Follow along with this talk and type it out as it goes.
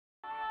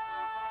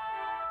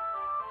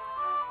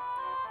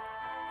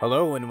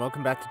Hello and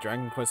welcome back to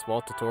Dragon Quest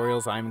Wall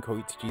Tutorials. I'm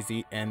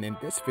Koichijizi, and in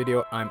this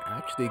video I'm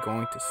actually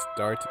going to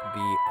start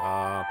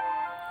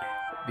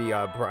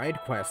the bride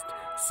quest.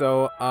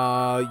 So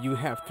you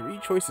have three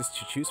choices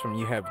to choose from.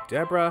 You have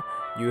Debora,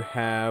 you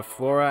have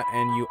Flora,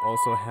 and you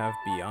also have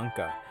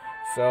Bianca.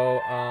 So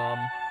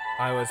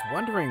I was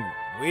wondering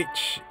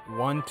which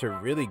one to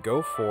really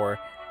go for,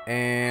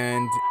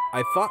 and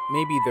I thought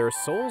maybe their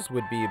souls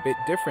would be a bit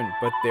different,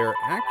 but they're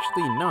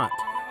actually not.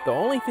 The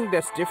only thing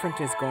that's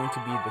different is going to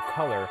be the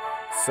color.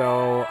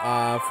 So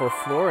for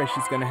Flora,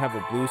 she's going to have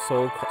a blue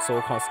soul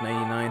cost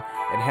 99.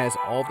 It has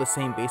all the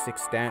same basic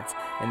stats,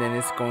 and then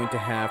it's going to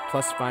have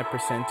plus 5%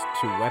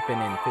 to weapon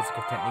and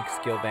physical technique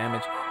skill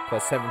damage,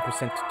 plus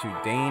 7%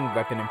 to Dane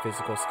weapon and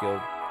physical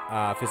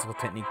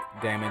technique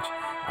damage,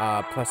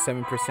 plus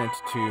 7%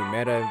 to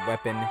meta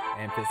weapon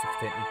and physical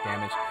technique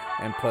damage,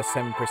 and plus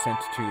 7%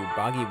 to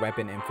boggy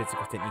weapon and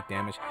physical technique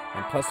damage,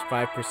 and plus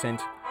 5%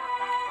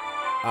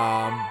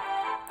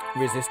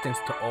 resistance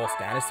to all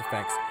status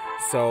effects.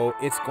 So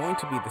it's going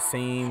to be the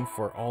same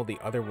for all the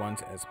other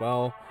ones as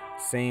well.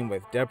 Same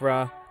with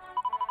Debora,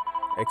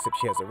 except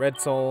she has a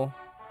red soul.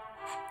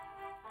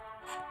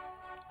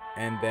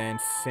 And then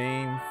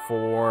same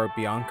for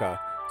Bianca,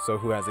 so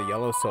who has a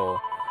yellow soul.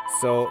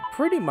 So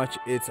pretty much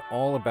it's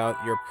all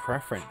about your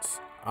preference.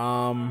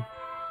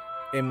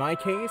 In my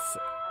case,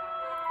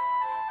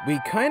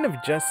 I kind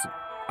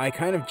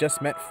of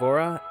just met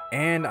Flora,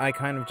 and I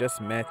kind of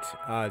just met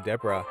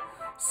Debora.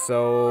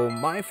 So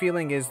my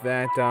feeling is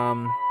that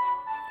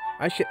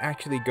I should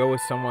actually go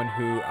with someone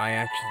who I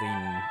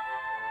actually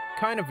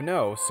kind of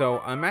know.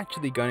 So I'm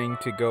actually going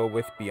to go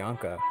with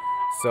Bianca.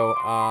 So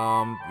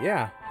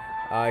yeah,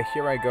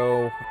 here I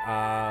go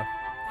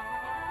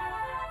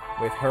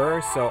with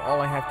her. So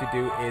all I have to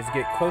do is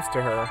get close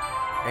to her,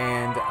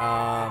 and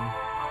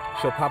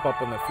she'll pop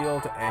up on the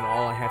field, and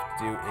all I have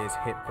to do is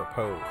hit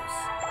propose.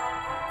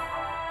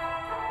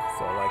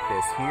 So like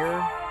this here,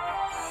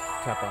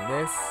 tap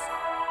on this.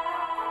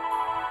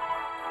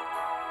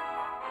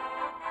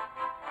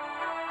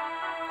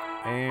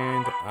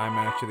 And I'm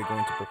actually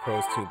going to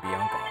propose to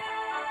Bianca.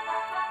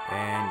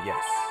 And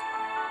yes.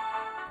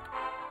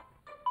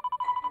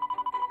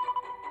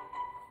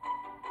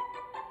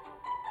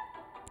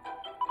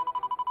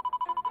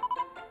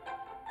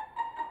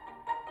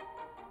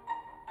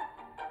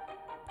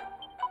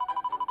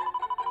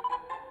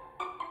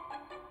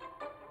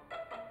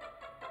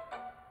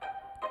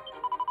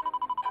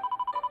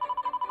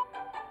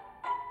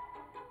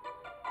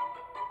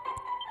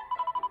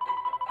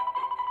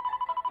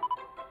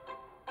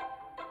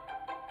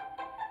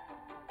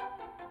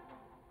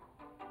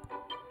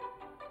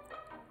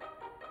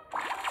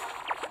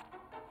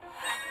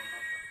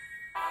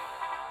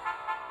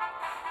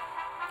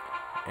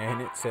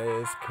 And it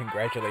says,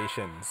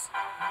 congratulations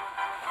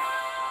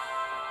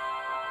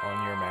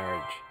on your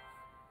marriage.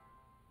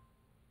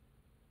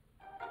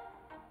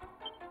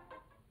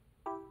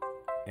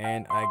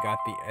 And I got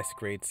the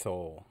S-grade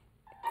soul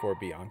for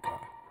Bianca.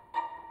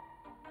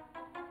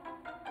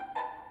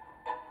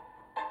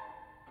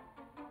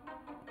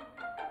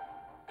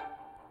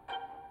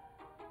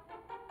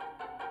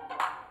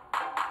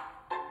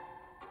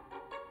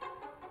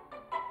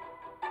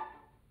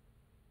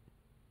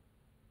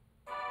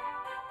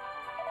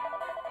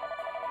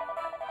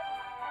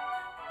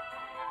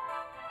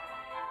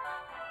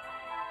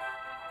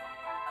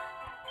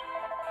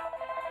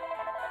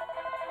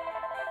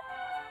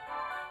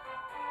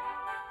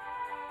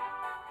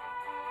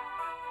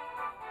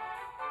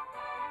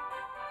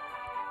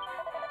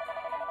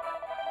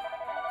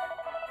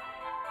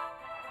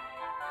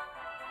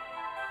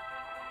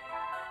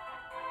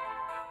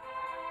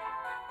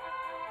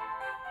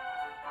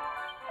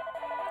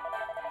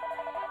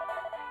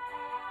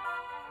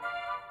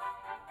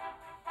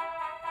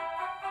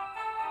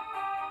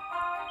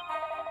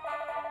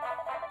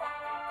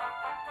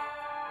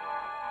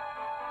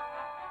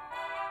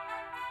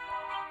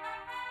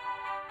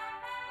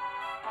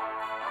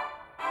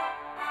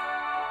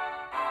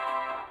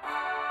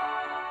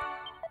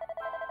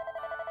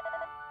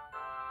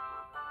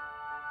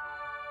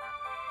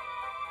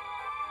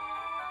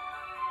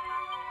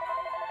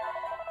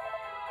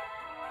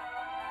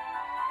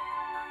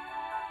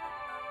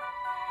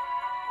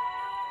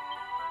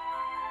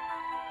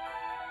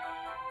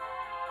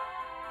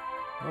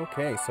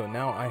 Okay, so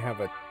now I have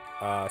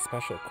a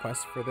special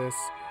quest for this,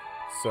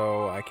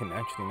 so I can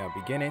actually now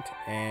begin it,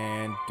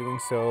 and doing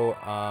so,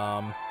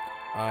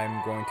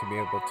 I'm going to be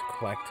able to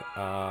collect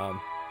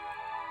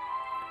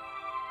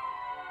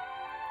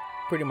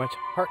pretty much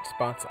heart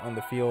spots on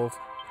the field,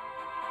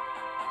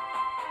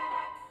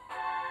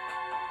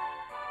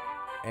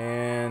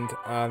 and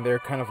they're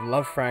kind of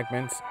love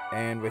fragments,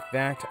 and with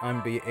that,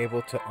 I'm be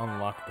able to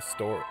unlock the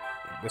story.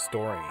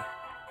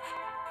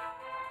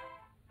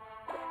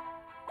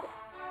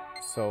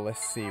 So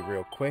let's see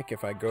real quick.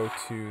 If I go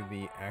to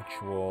the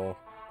actual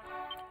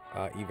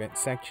event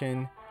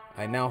section,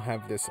 I now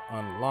have this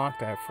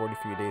unlocked. I have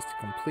 43 days to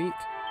complete.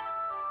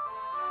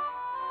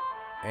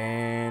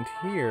 And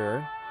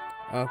here,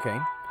 okay,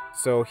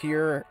 so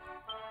here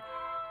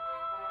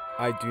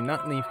I do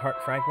not need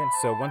heart fragments,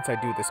 so once I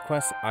do this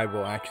quest, I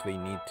will actually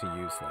need to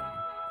use them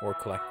or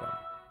collect them.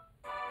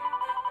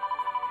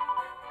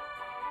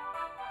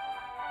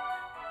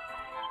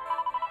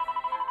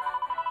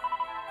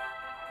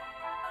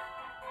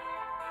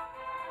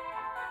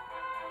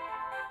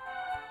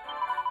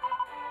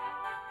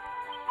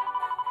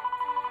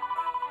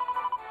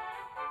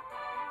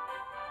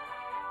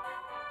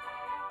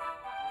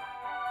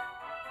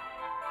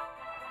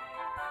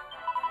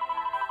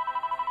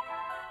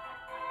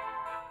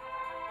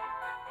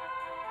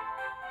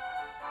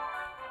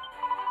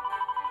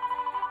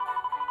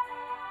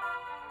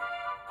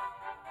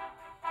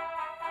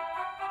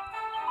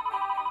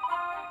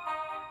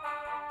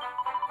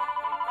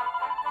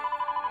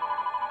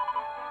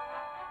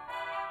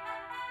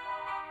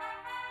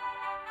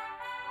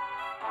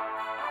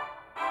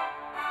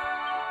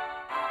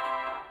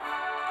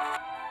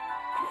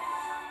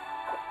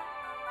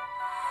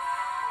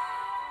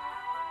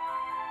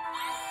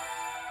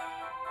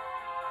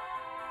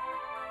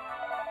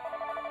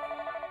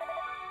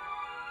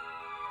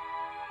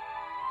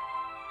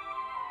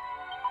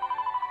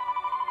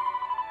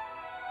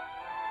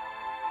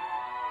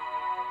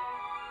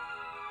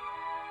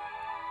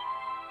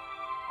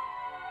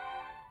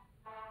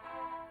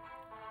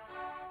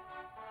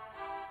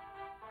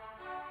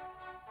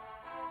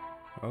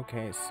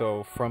 Okay,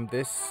 so from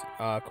this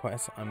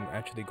quest, I'm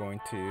actually going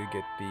to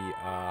get the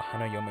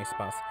Hanayome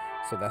spots.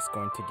 So that's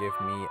going to give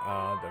me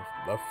the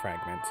love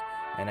fragments,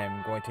 and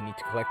I'm going to need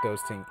to collect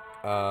those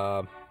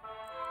to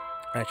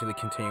actually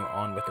continue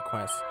on with the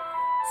quest.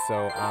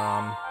 So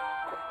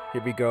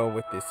here we go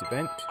with this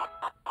event.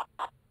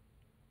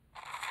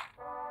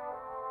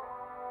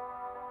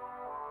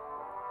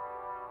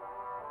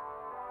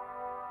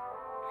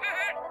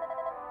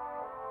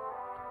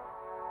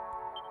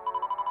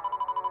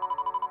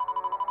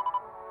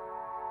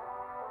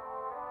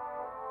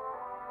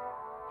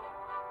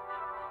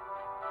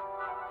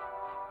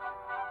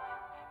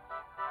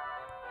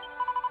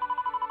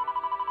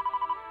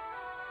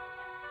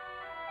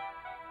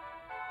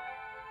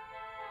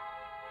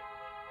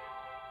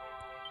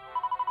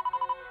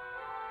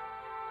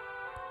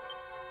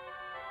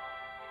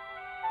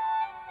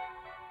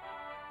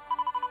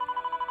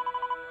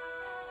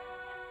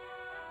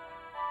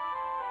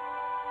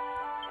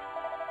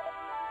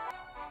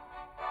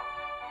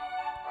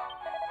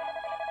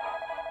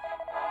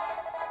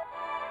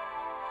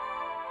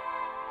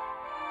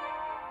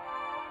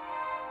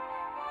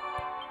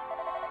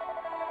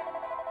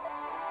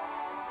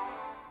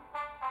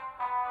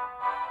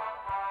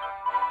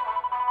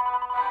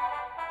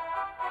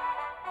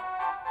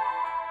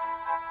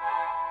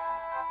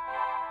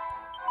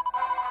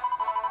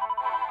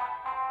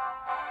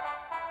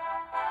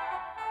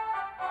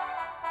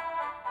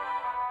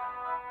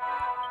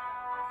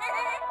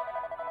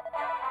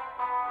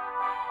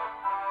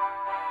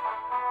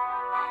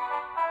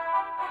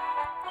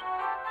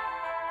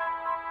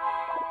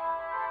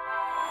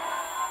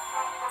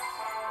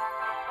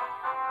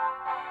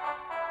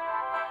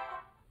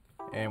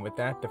 And with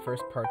that, the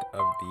first part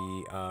of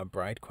the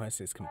bride quest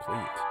is complete.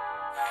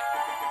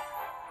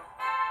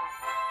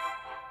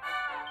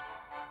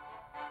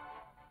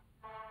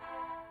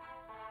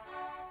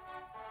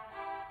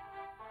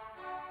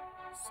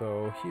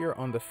 So here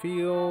on the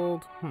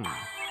field,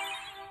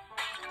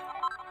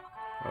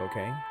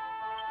 okay.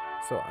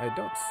 So I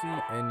don't see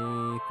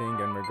anything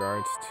in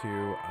regards to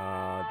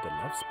the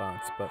love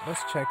spots, but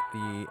let's check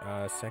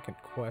the second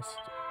quest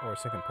or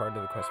second part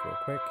of the quest real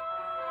quick.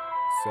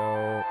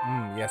 So,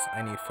 yes,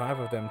 I need 5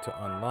 of them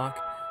to unlock.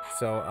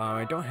 So,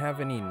 I don't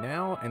have any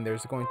now, and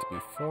there's going to be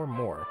 4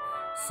 more.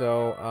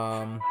 So,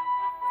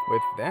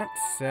 with that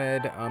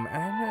said, I'm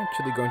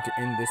actually going to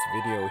end this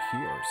video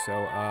here.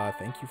 So,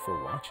 thank you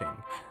for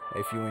watching.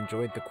 If you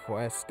enjoyed the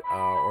quest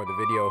or the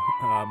video,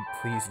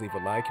 please leave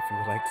a like. If you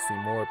would like to see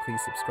more,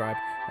 please subscribe,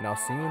 and I'll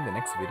see you in the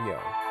next video.